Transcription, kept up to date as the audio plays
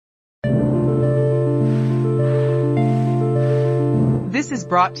This is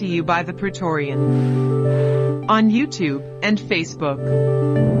brought to you by The Praetorian on YouTube and Facebook.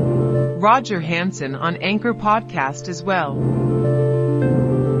 Roger Hansen on Anchor Podcast as well.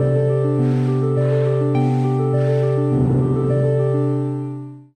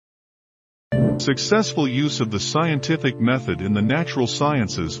 Successful use of the scientific method in the natural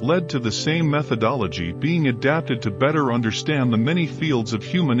sciences led to the same methodology being adapted to better understand the many fields of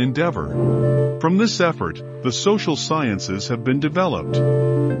human endeavor. From this effort, the social sciences have been developed.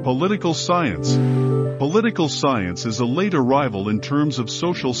 Political science. Political science is a late arrival in terms of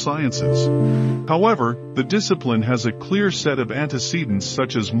social sciences. However, the discipline has a clear set of antecedents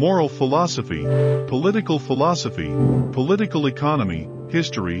such as moral philosophy, political economy,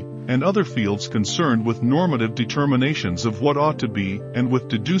 history, and other fields concerned with normative determinations of what ought to be and with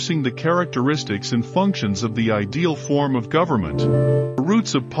deducing the characteristics and functions of the ideal form of government. The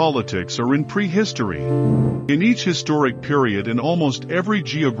roots of politics are in prehistory. In each historic period in almost every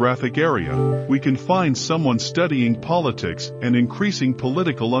geographic area, we can find someone studying politics and increasing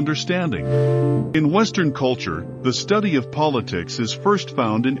political understanding. In Western culture, the study of politics is first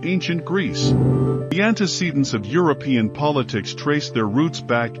found in ancient Greece. The antecedents of European politics trace their roots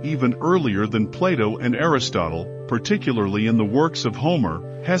back even earlier than Plato and Aristotle, particularly in the works of Homer,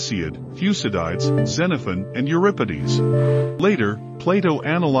 Hesiod, Thucydides, Xenophon, and Euripides. Later, Plato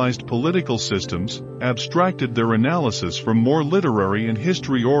analyzed political systems, abstracted their analysis from more literary and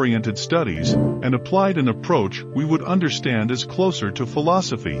history-oriented studies, and applied an approach we would understand as closer to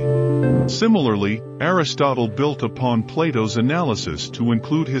philosophy. Similarly, Aristotle built upon Plato's analysis to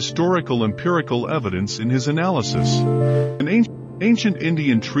include historical empirical evidence in his analysis. An ancient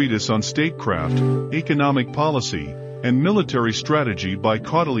Indian treatise on statecraft, economic policy, and military strategy by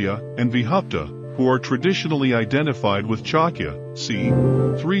Kautilya and Vihupta, who are traditionally identified with Chakya, c.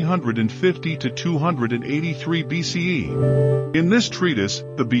 350 to 283 BCE. In this treatise,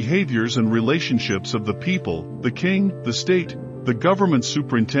 the behaviors and relationships of the people, the king, the state, the government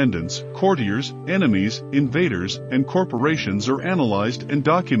superintendents, courtiers, enemies, invaders, and corporations are analyzed and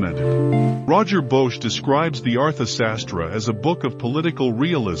documented. Roger Bosch describes the Arthasastra as a book of political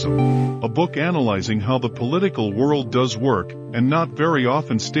realism, a book analyzing how the political world does work, and not very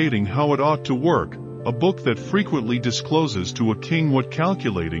often stating how it ought to work, a book that frequently discloses to a king what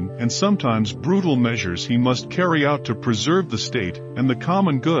calculating and sometimes brutal measures he must carry out to preserve the state and the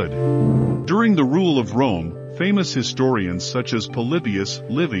common good. During the rule of Rome, famous historians such as Polybius,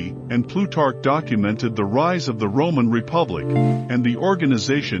 Livy, and Plutarch documented the rise of the Roman Republic and the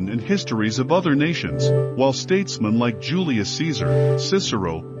organization and histories of other nations, while statesmen like Julius Caesar,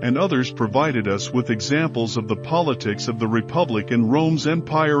 Cicero, and others provided us with examples of the politics of the Republic and Rome's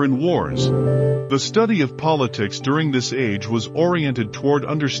empire and wars. The study of politics during this age was oriented toward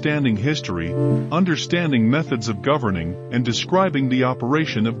understanding history, understanding methods of governing, and describing the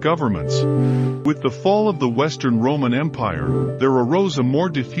operation of governments. With the fall of the Western Roman Empire, there arose a more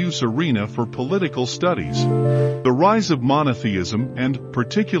diffuse arena for political studies. The rise of monotheism and,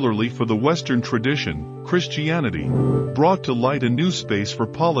 particularly for the Western tradition, Christianity, brought to light a new space for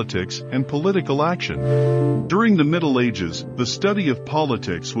politics and political action. During the Middle Ages, the study of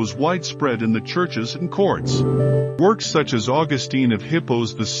politics was widespread in the churches and courts. Works such as Augustine of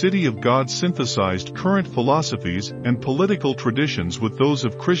Hippo's The City of God synthesized current philosophies and political traditions with those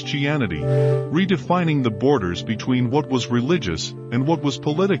of Christianity, redefining the borders between what was religious and what was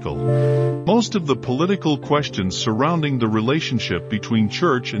political. Most of the political questions surrounding the relationship between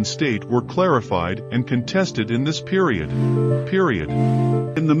church and state were clarified and contested in this period.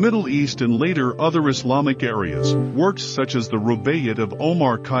 In the Middle East and later other Islamic areas, works such as the Rubaiyat of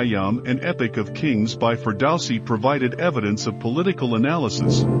Omar Khayyam and Epic of Kings by Ferdowsi provided evidence of political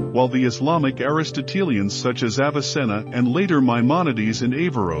analysis, while the Islamic Aristotelians such as Avicenna and later Maimonides and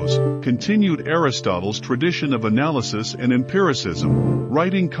Averroes continued Aristotle's tradition of analysis and empiricism,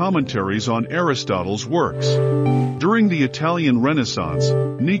 writing commentaries on Aristotle's works. During the Italian Renaissance,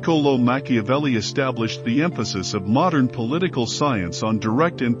 Niccolò Machiavelli established the emphasis of modern political science on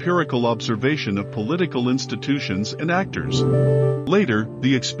direct empirical observation of political institutions and actors. Later,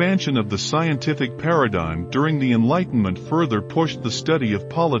 the expansion of the scientific paradigm during the Enlightenment further pushed the study of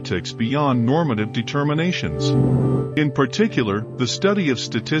politics beyond normative determinations. In particular, the study of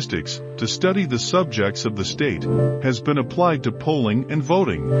statistics, to study the subjects of the state, has been applied to polling and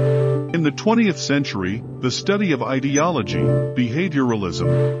voting. In the 20th century, the study of ideology,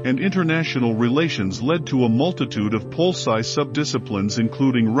 behavioralism, and international relations led to a multitude of poli-sci subdisciplines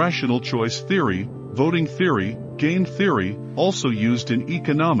including rational choice theory, voting theory, game theory, also used in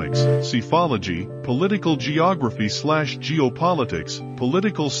economics, psephology, political geography/geopolitics,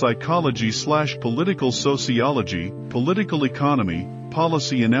 political psychology/political sociology, political economy,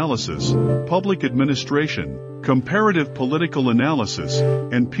 policy analysis, public administration, comparative political analysis,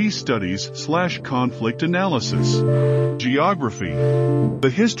 and peace studies/conflict analysis. Geography. The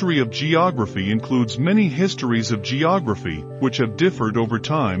history of geography includes many histories of geography, which have differed over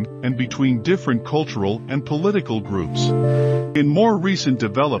time and between different cultural and political groups. In more recent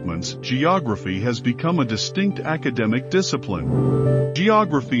developments, geography has become a distinct academic discipline.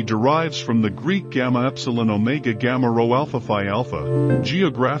 Geography derives from the Greek gamma epsilon omega gamma rho alpha phi alpha,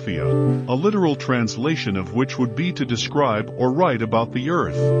 geographia, a literal translation of which would be to describe or write about the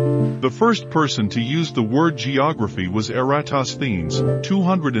earth. The first person to use the word geography was Eratosthenes,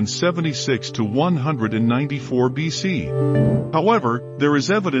 276 to 194 BC. However, there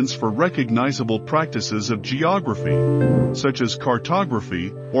is evidence for recognizable practices of geography, such as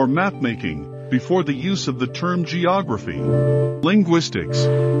cartography or map-making, before the use of the term geography. Linguistics.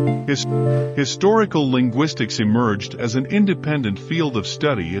 Historical linguistics emerged as an independent field of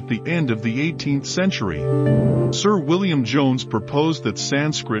study at the end of the 18th century. Sir William Jones proposed that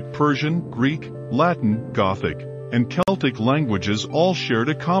Sanskrit, Persian, Greek, Latin, Gothic, and Celtic languages all shared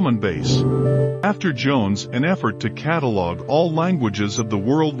a common base. After Jones, an effort to catalog all languages of the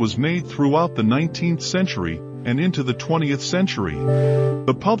world was made throughout the 19th century and into the 20th century.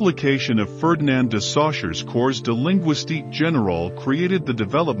 The publication of Ferdinand de Saussure's Cours de linguistique générale created the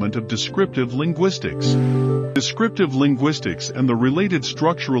development of descriptive linguistics. Descriptive linguistics and the related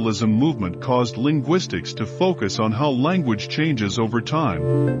structuralism movement caused linguistics to focus on how language changes over time,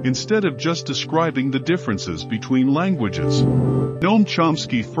 instead of just describing the differences between languages. Noam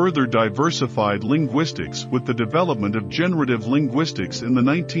Chomsky further diversified linguistics with the development of generative linguistics in the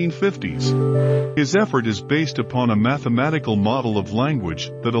 1950s. His effort is based upon a mathematical model of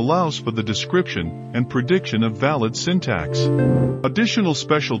language that allows for the description and prediction of valid syntax. Additional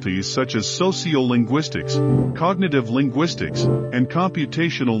specialties such as sociolinguistics, cognitive linguistics, and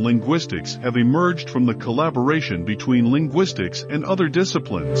computational linguistics have emerged from the collaboration between linguistics and other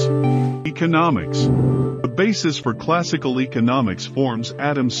disciplines. Economics. The basis for classical economics forms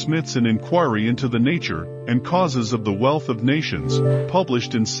Adam Smith's An Inquiry into the Nature and Causes of the Wealth of Nations,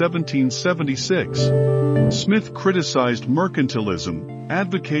 published in 1776. Smith criticized mercantilism,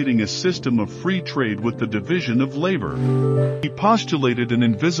 advocating a system of free trade with the division of labor. He postulated an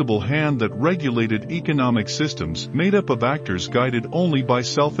invisible hand that regulated economic systems made up of actors guided only by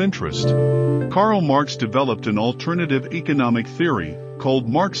self-interest. Karl Marx developed an alternative economic theory called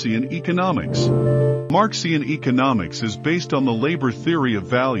Marxian economics. Marxian economics is based on the labor theory of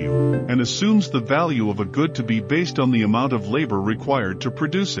value, and assumes the value of a good to be based on the amount of labor required to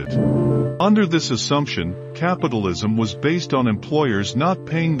produce it. Under this assumption, capitalism was based on employers not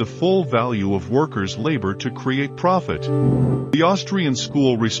paying the full value of workers' labor to create profit. The Austrian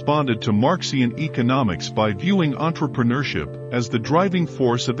school responded to Marxian economics by viewing entrepreneurship as the driving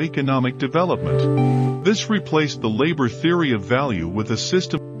force of economic development. This replaced the labor theory of value with a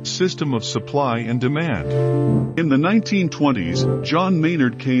system of supply and demand. In the 1920s, John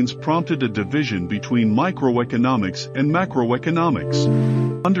Maynard Keynes prompted a division between microeconomics and macroeconomics.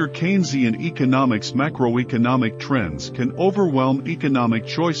 Under Keynesian economics, macroeconomic trends can overwhelm economic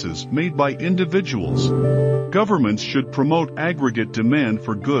choices made by individuals. Governments should promote aggregate demand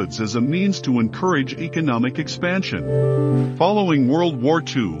for goods as a means to encourage economic expansion. Following World War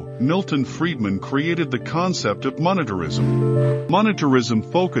II, Milton Friedman created the concept of monetarism. Monetarism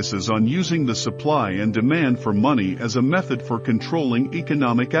focuses on using the supply and demand for money as a method for controlling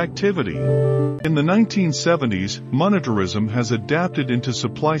economic activity. In the 1970s, monetarism has adapted into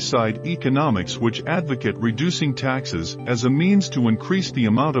supply-side economics, which advocate reducing taxes as a means to increase the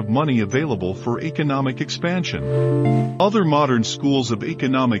amount of money available for economic expansion. Other modern schools of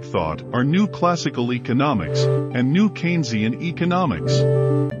economic thought are New Classical Economics and New Keynesian Economics.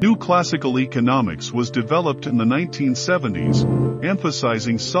 New Classical Economics was developed in the 1970s,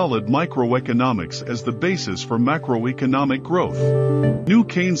 emphasizing solid microeconomics as the basis for macroeconomic growth. New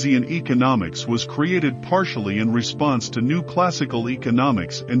Keynesian Economics was created partially in response to New Classical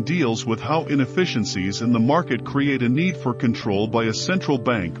Economics and deals with how inefficiencies in the market create a need for control by a central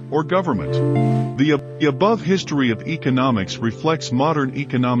bank or government. The above history of economics reflects modern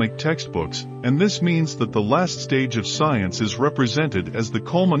economic textbooks, and this means that the last stage of science is represented as the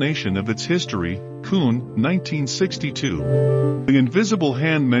culmination of its history, Kuhn, 1962. The invisible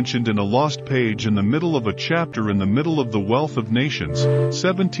hand mentioned in a lost page in the middle of a chapter in the middle of The Wealth of Nations,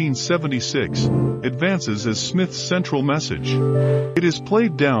 1776, advances as Smith's central message. It is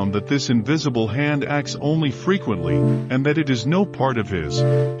played down that this invisible hand acts only frequently, and that it is no part of his,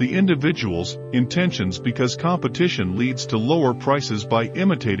 the individual's, intentions because competition leads to lower prices by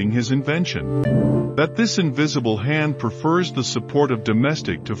imitating his invention. That this invisible hand prefers the support of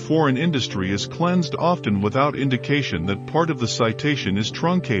domestic to foreign industry is cleansed often without indication that part of the citation is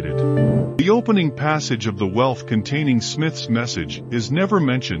truncated. The opening passage of The Wealth containing Smith's message is never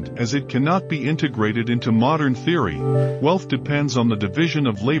mentioned as it cannot be integrated into modern theory. Wealth depends on the division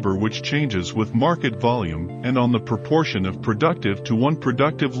of labor which changes with market volume and on the proportion of productive to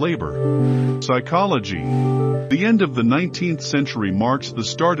unproductive labor. Psychology. The end of the 19th century marks the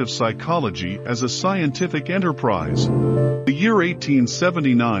start of psychology as a scientific enterprise. The year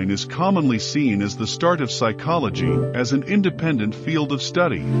 1879 is commonly seen as the start of psychology as an independent field of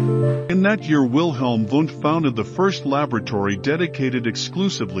study. In that year Wilhelm Wundt founded the first laboratory dedicated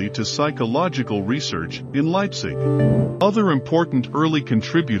exclusively to psychological research in Leipzig. Other important early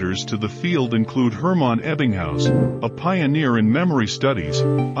contributors to the field include Hermann Ebbinghaus, a pioneer in memory studies,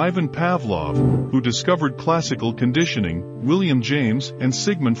 Ivan Pavlov, who discovered classical conditioning, William James, and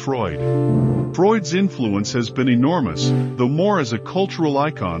Sigmund Freud. Freud's influence has been enormous, though more as a cultural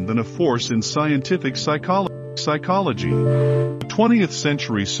icon than a force in scientific psychology. The 20th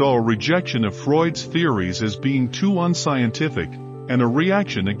century saw a rejection of Freud's theories as being too unscientific, and a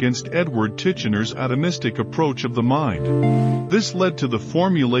reaction against Edward Titchener's atomistic approach of the mind. This led to the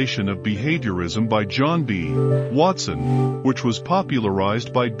formulation of behaviorism by John B. Watson, which was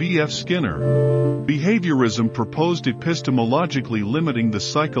popularized by B. F. Skinner. Behaviorism proposed epistemologically limiting the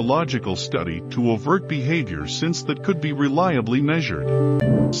psychological study to overt behavior since that could be reliably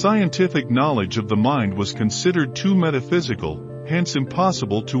measured. Scientific knowledge of the mind was considered too metaphysical, hence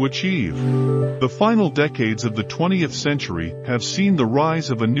impossible to achieve. The final decades of the 20th century have seen the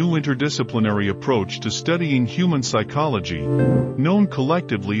rise of a new interdisciplinary approach to studying human psychology, known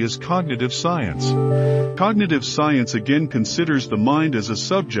collectively as cognitive science. Cognitive science again considers the mind as a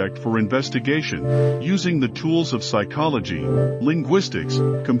subject for investigation, using the tools of psychology, linguistics,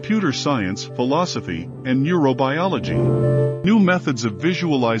 computer science, philosophy, and neurobiology. New methods of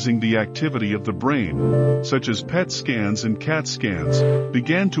visualizing the activity of the brain, such as PET scans and CAT scans,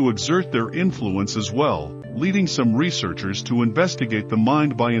 began to exert their influence as well, leading some researchers to investigate the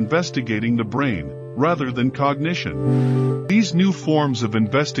mind by investigating the brain, rather than cognition. These new forms of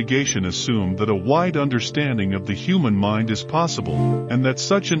investigation assume that a wide understanding of the human mind is possible, and that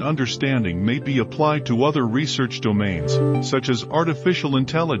such an understanding may be applied to other research domains, such as artificial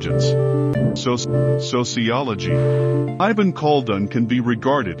intelligence. Sociology. Ibn Khaldun can be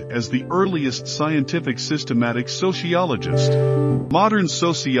regarded as the earliest scientific systematic sociologist. Modern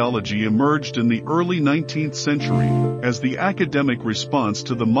sociology emerged in the early 19th century as the academic response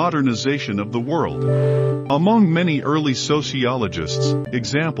to the modernization of the world. Among many early sociologists,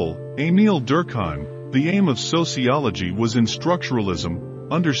 example, Emil Durkheim, the aim of sociology was in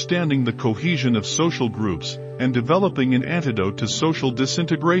structuralism, understanding the cohesion of social groups, and developing an antidote to social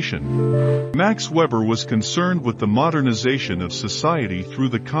disintegration. Max Weber was concerned with the modernization of society through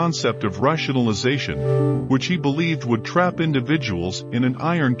the concept of rationalization, which he believed would trap individuals in an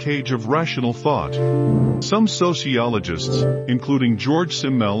iron cage of rational thought. Some sociologists, including George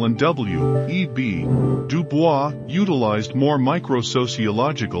Simmel and W. E. B. Du Bois, utilized more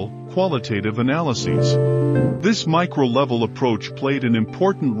micro-sociological, qualitative analyses. This micro-level approach played an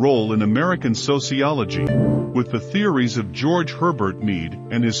important role in American sociology, with the theories of George Herbert Mead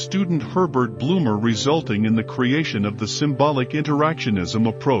and his student Herbert Blumer resulting in the creation of the symbolic interactionism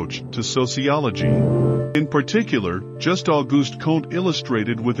approach to sociology. In particular, Just Auguste Comte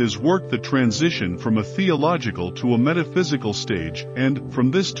illustrated with his work the transition from a theological to a metaphysical stage, and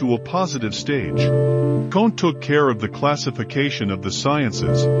from this to a positive stage. Comte took care of the classification of the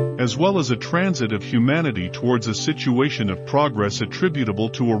sciences, as well as a transit of humanity towards a situation of progress attributable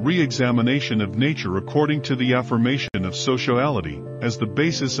to a re-examination of nature according to the affirmation of sociality, as the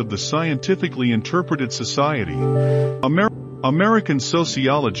basis of the scientifically interpreted society. American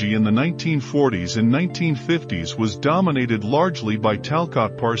sociology in the 1940s and 1950s was dominated largely by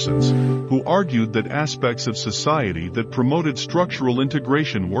Talcott Parsons, who argued that aspects of society that promoted structural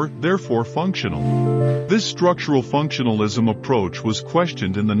integration were, therefore, functional. This structural functionalism approach was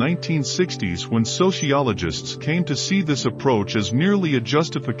questioned in the 1960s when sociologists came to see this approach as merely a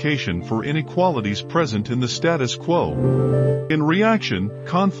justification for inequalities present in the status quo. In reaction,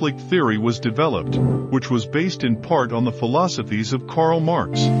 conflict theory was developed, which was based in part on the philosophies of Karl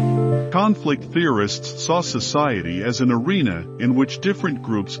Marx. Conflict theorists saw society as an arena in which different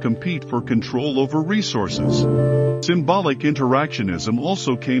groups compete for control over resources. Symbolic interactionism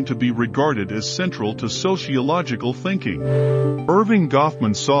also came to be regarded as central to sociological thinking. Irving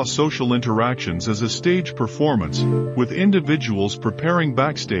Goffman saw social interactions as a stage performance, with individuals preparing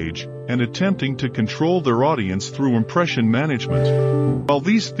backstage and attempting to control their audience through impression management. While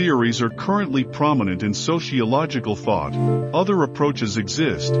these theories are currently prominent in sociological thought, other approaches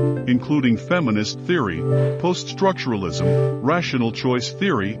exist, including feminist theory, post-structuralism, rational choice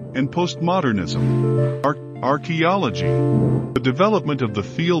theory, and postmodernism. Archaeology. The development of the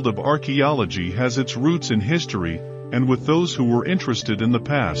field of archaeology has its roots in history, and with those who were interested in the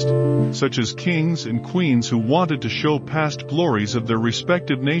past, such as kings and queens who wanted to show past glories of their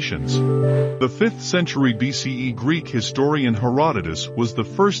respective nations. The 5th century BCE Greek historian Herodotus was the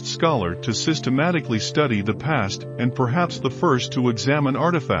first scholar to systematically study the past and perhaps the first to examine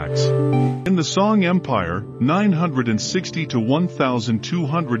artifacts. In the Song Empire, 960 to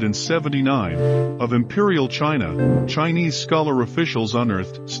 1279, of Imperial China, Chinese scholar officials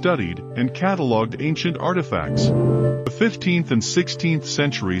unearthed, studied, and catalogued ancient artifacts. The 15th and 16th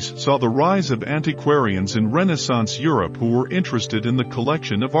centuries saw the rise of antiquarians in Renaissance Europe who were interested in the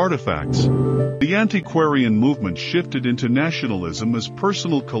collection of artifacts. The antiquarian movement shifted into nationalism as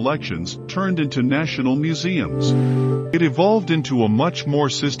personal collections turned into national museums. It evolved into a much more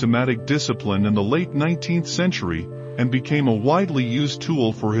systematic discipline in the late 19th century, and became a widely used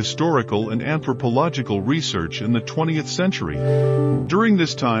tool for historical and anthropological research in the 20th century. During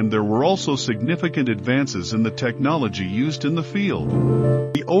this time there were also significant advances in the technology used in the field.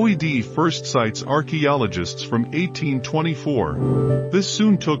 The OED first cites archaeologists from 1824. This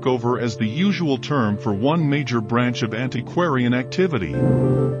soon took over as the usual term for one major branch of antiquarian activity.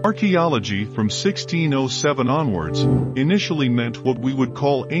 Archaeology from 1607 onwards initially meant what we would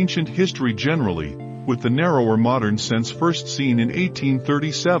call ancient history generally, with the narrower modern sense first seen in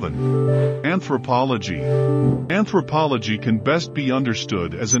 1837. Anthropology. Anthropology can best be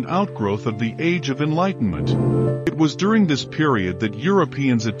understood as an outgrowth of the Age of Enlightenment. It was during this period that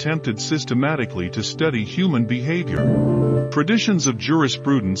Europeans attempted systematically to study human behavior. Traditions of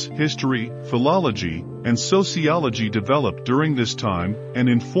jurisprudence, history, philology, and sociology developed during this time and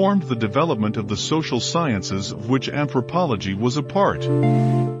informed the development of the social sciences of which anthropology was a part.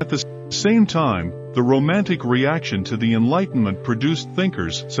 At the same time, the Romantic reaction to the Enlightenment produced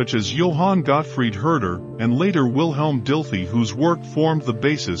thinkers such as Johann Gottfried Herder and later Wilhelm Dilthey, whose work formed the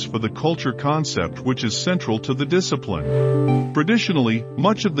basis for the culture concept which is central to the discipline. Traditionally,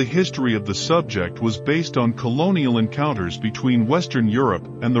 much of the history of the subject was based on colonial encounters between Western Europe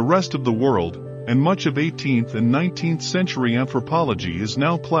and the rest of the world, and much of 18th and 19th century anthropology is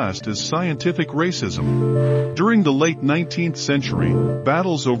now classed as scientific racism. During the late 19th century,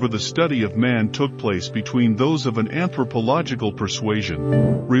 battles over the study of man took place between those of an anthropological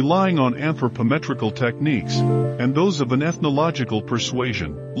persuasion, relying on anthropometrical techniques, and those of an ethnological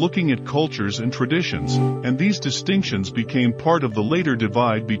persuasion, looking at cultures and traditions, and these distinctions became part of the later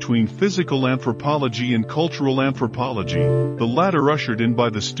divide between physical anthropology and cultural anthropology, the latter ushered in by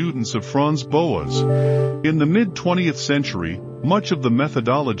the students of Franz Boas. In the mid-20th century, much of the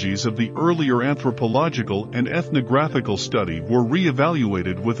methodologies of the earlier anthropological and ethnographical study were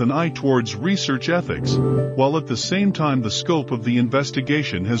re-evaluated with an eye towards research ethics, while at the same time the scope of the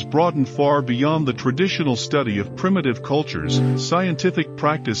investigation has broadened far beyond the traditional study of primitive cultures. Scientific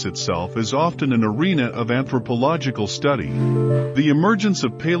practice itself is often an arena of anthropological study. The emergence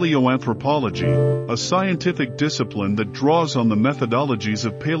of paleoanthropology, a scientific discipline that draws on the methodologies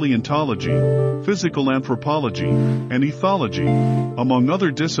of paleontology, physical anthropology, and ethology, among other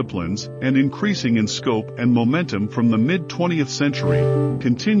disciplines, and increasing in scope and momentum from the mid-20th century,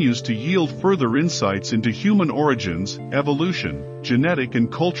 continues to yield further insights into human origins, evolution, genetic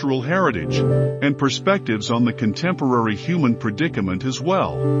and cultural heritage, and perspectives on the contemporary human predicament as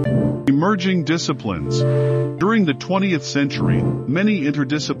well. Emerging disciplines. During the 20th century, many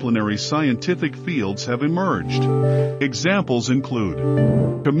interdisciplinary scientific fields have emerged. Examples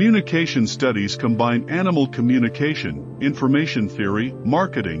include communication studies combine animal communication, information theory,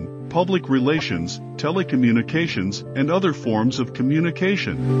 marketing, public relations, telecommunications, and other forms of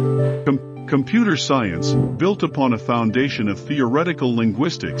communication. Computer science, built upon a foundation of theoretical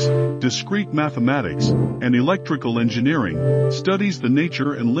linguistics, discrete mathematics, and electrical engineering, studies the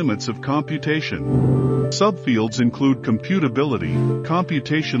nature and limits of computation. Subfields include computability,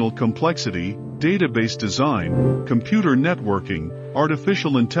 computational complexity, database design, computer networking,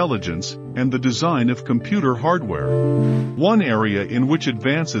 artificial intelligence, and the design of computer hardware. One area in which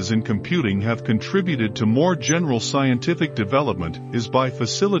advances in computing have contributed to more general scientific development is by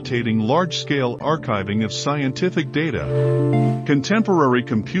facilitating large-scale archiving of scientific data. Contemporary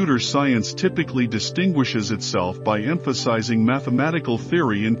computer science typically distinguishes itself by emphasizing mathematical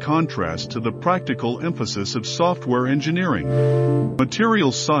theory in contrast to the practical emphasis of software engineering.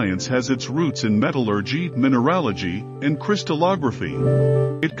 Materials science has its roots in metallurgy, mineralogy, and crystallography.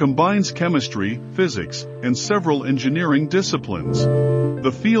 It combines chemistry, physics, and several engineering disciplines.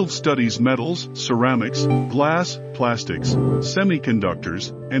 The field studies metals, ceramics, glass, plastics,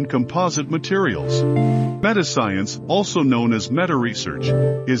 semiconductors, and composite materials. Metascience, also known as meta-research,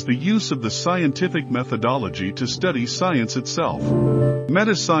 is the use of the scientific methodology to study science itself.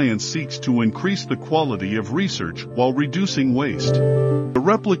 Metascience seeks to increase the quality of research while reducing waste. The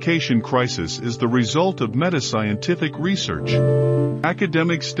replication crisis is the result of metascientific research.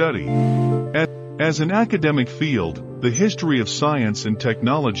 Academic study. As an academic field, the history of science and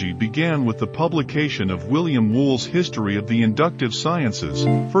technology began with the publication of William Whewell's History of the Inductive Sciences,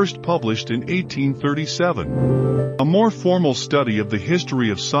 first published in 1837. A more formal study of the history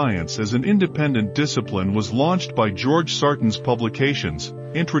of science as an independent discipline was launched by George Sarton's publications,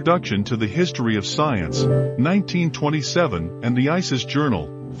 Introduction to the History of Science, 1927, and the ISIS Journal,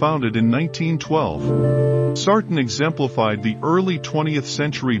 founded in 1912. Sarton exemplified the early 20th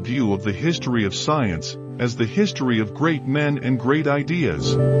century view of the history of science as the history of great men and great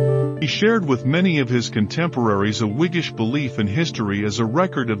ideas. He shared with many of his contemporaries a Whiggish belief in history as a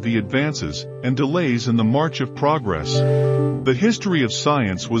record of the advances and delays in the march of progress. The history of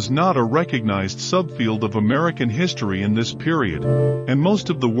science was not a recognized subfield of American history in this period, and most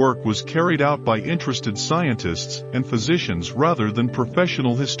of the work was carried out by interested scientists and physicians rather than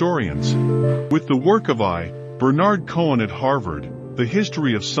professional historians. With the work of I. Bernard Cohen at Harvard, the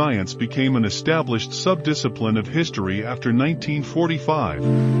history of science became an established subdiscipline of history after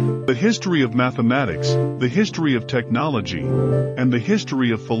 1945. The history of mathematics, the history of technology, and the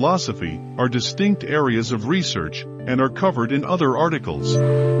history of philosophy are distinct areas of research and are covered in other articles.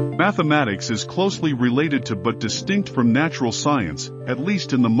 Mathematics is closely related to but distinct from natural science, at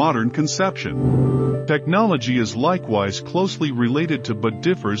least in the modern conception. Technology is likewise closely related to but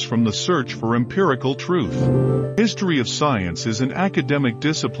differs from the search for empirical truth. History of science is an academic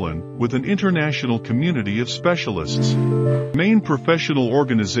discipline with an international community of specialists. Main professional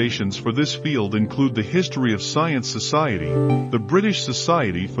organizations for this field include the History of Science Society, the British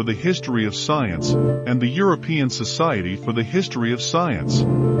Society for the History of Science, and the European Society for the History of Science.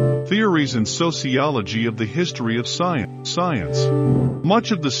 Theories and sociology of the history of science.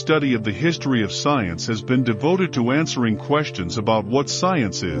 Much of the study of the history of science has been devoted to answering questions about what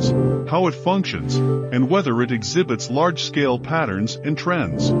science is, how it functions, and whether it exhibits large-scale patterns and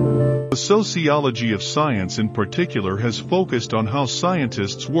trends. The sociology of science in particular has focused on how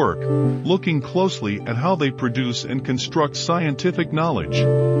scientists work, looking closely at how they produce and construct scientific knowledge.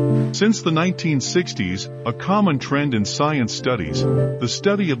 Since the 1960s, a common trend in science studies, the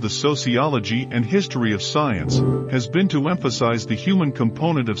study of the sociology and history of science, has been to emphasize the human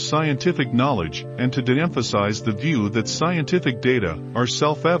component of scientific knowledge and to de-emphasize the view that scientific data are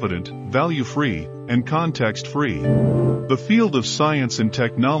self-evident, value-free, and context-free. The field of science and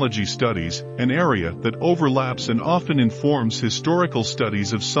technology studies, an area that overlaps and often informs historical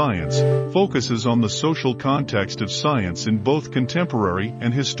studies of science, focuses on the social context of science in both contemporary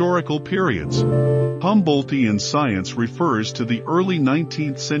and historical periods. Humboldtian science refers to the early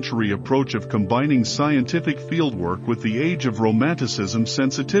 19th century approach of combining scientific fieldwork with the age of Romanticism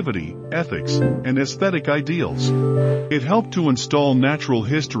sensitivity, ethics, and aesthetic ideals. It helped to install natural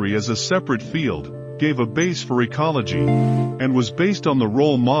history as a separate field, gave a base for ecology, and was based on the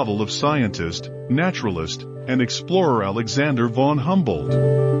role model of scientist, naturalist, and explorer Alexander von Humboldt.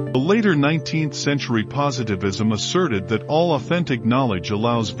 The later 19th century positivism asserted that all authentic knowledge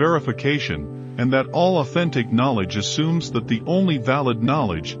allows verification, and that all authentic knowledge assumes that the only valid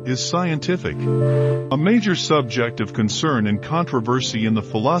knowledge is scientific. A major subject of concern and controversy in the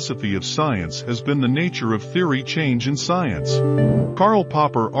philosophy of science has been the nature of theory change in science. Karl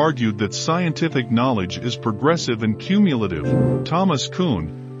Popper argued that scientific knowledge is progressive and cumulative. Thomas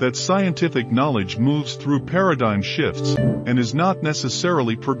Kuhn, that scientific knowledge moves through paradigm shifts and is not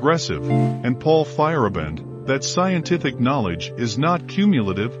necessarily progressive, and Paul Feyerabend, that scientific knowledge is not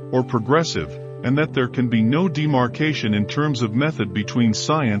cumulative or progressive, and that there can be no demarcation in terms of method between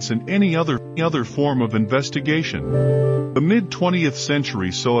science and any other form of investigation. The mid-20th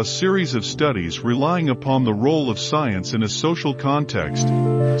century saw a series of studies relying upon the role of science in a social context,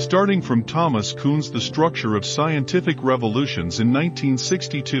 starting from Thomas Kuhn's The Structure of Scientific Revolutions in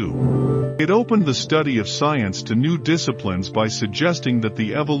 1962. It opened the study of science to new disciplines by suggesting that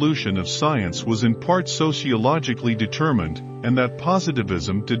the evolution of science was in part sociologically determined, and that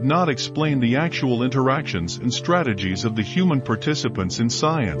positivism did not explain the actual interactions and strategies of the human participants in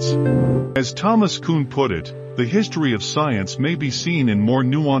science. As Thomas Kuhn put it, the history of science may be seen in more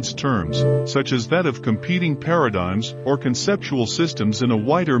nuanced terms, such as that of competing paradigms or conceptual systems in a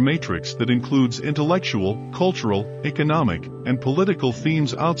wider matrix that includes intellectual, cultural, economic, and political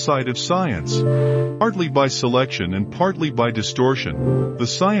themes outside of science. Partly by selection and partly by distortion, the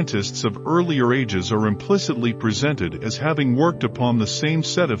scientists of earlier ages are implicitly presented as having worked upon the same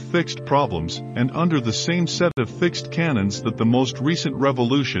set of fixed problems and under the same set of fixed canons that the most recent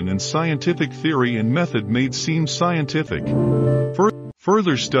revolution in scientific theory and method made seem scientific.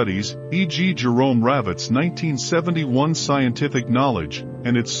 Further studies, e.g. Jerome Ravett's 1971 Scientific Knowledge,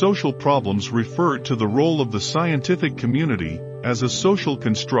 and its social problems referred to the role of the scientific community as a social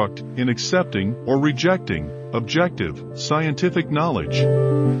construct in accepting or rejecting objective, scientific knowledge.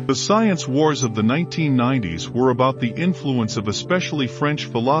 The science wars of the 1990s were about the influence of especially French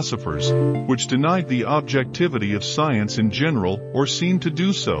philosophers, which denied the objectivity of science in general or seemed to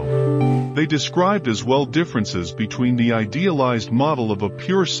do so. They described as well differences between the idealized model of a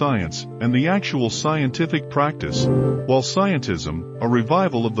pure science and the actual scientific practice, while scientism, a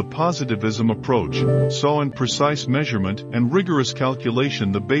revival of the positivism approach, saw in precise measurement and rigorous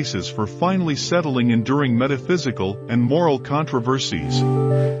calculation the basis for finally settling enduring metaphysical and moral controversies.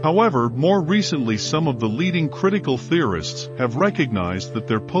 However, more recently some of the leading critical theorists have recognized that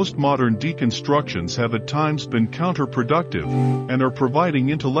their postmodern deconstructions have at times been counterproductive and are providing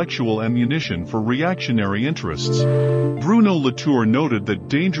intellectual ammunition for reactionary interests. Bruno Latour noted that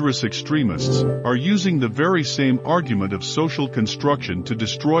dangerous extremists are using the very same argument of social construction to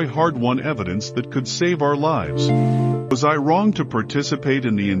destroy hard-won evidence that could save our lives. Was I wrong to participate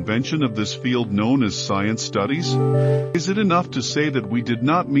in the invention of this field known as science studies? Is it enough to say that we did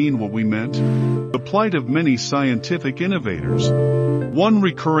not mean what we meant? The plight of many scientific innovators. One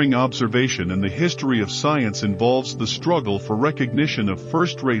recurring observation in the history of science involves the struggle for recognition of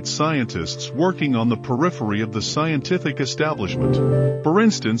first-rate scientists working on the periphery of the scientific establishment. For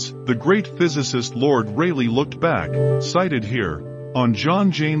instance, the great physicist Lord Rayleigh looked back, cited here, on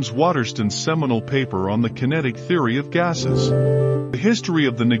John James Waterston's seminal paper on the kinetic theory of gases. The history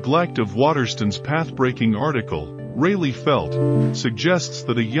of the neglect of Waterston's path-breaking article, Rayleigh felt, suggests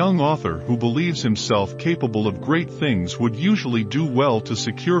that a young author who believes himself capable of great things would usually do well to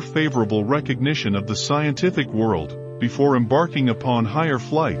secure favorable recognition of the scientific world before embarking upon higher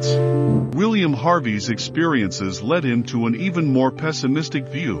flights. William Harvey's experiences led him to an even more pessimistic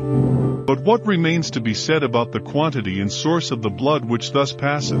view. But what remains to be said about the quantity and source of the blood which thus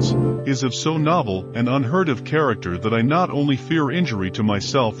passes, is of so novel and unheard of character that I not only fear injury to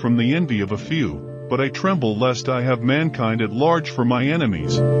myself from the envy of a few, but I tremble lest I have mankind at large for my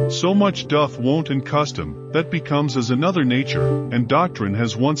enemies. So much doth wont and custom, that becomes as another nature, and doctrine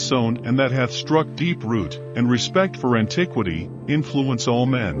has once sown and that hath struck deep root, and respect for antiquity, influence all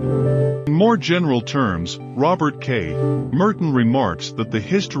men. In more general terms, Robert K. Merton remarks that the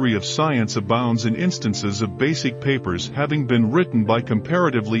history of science abounds in instances of basic papers having been written by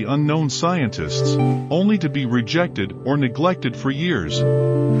comparatively unknown scientists, only to be rejected or neglected for years.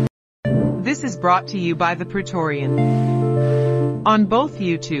 This is brought to you by The Praetorian on both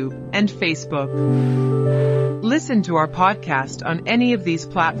YouTube and Facebook. Listen to our podcast on any of these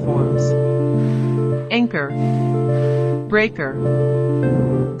platforms: Anchor,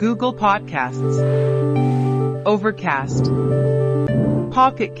 Breaker, Google Podcasts, Overcast,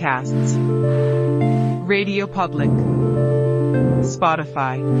 Pocket Casts, Radio Public,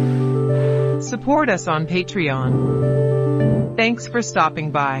 Spotify. Support us on Patreon. Thanks for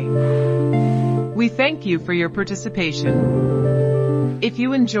stopping by. We thank you for your participation. If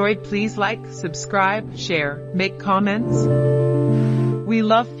you enjoyed, please like, subscribe, share, make comments. We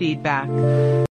love feedback.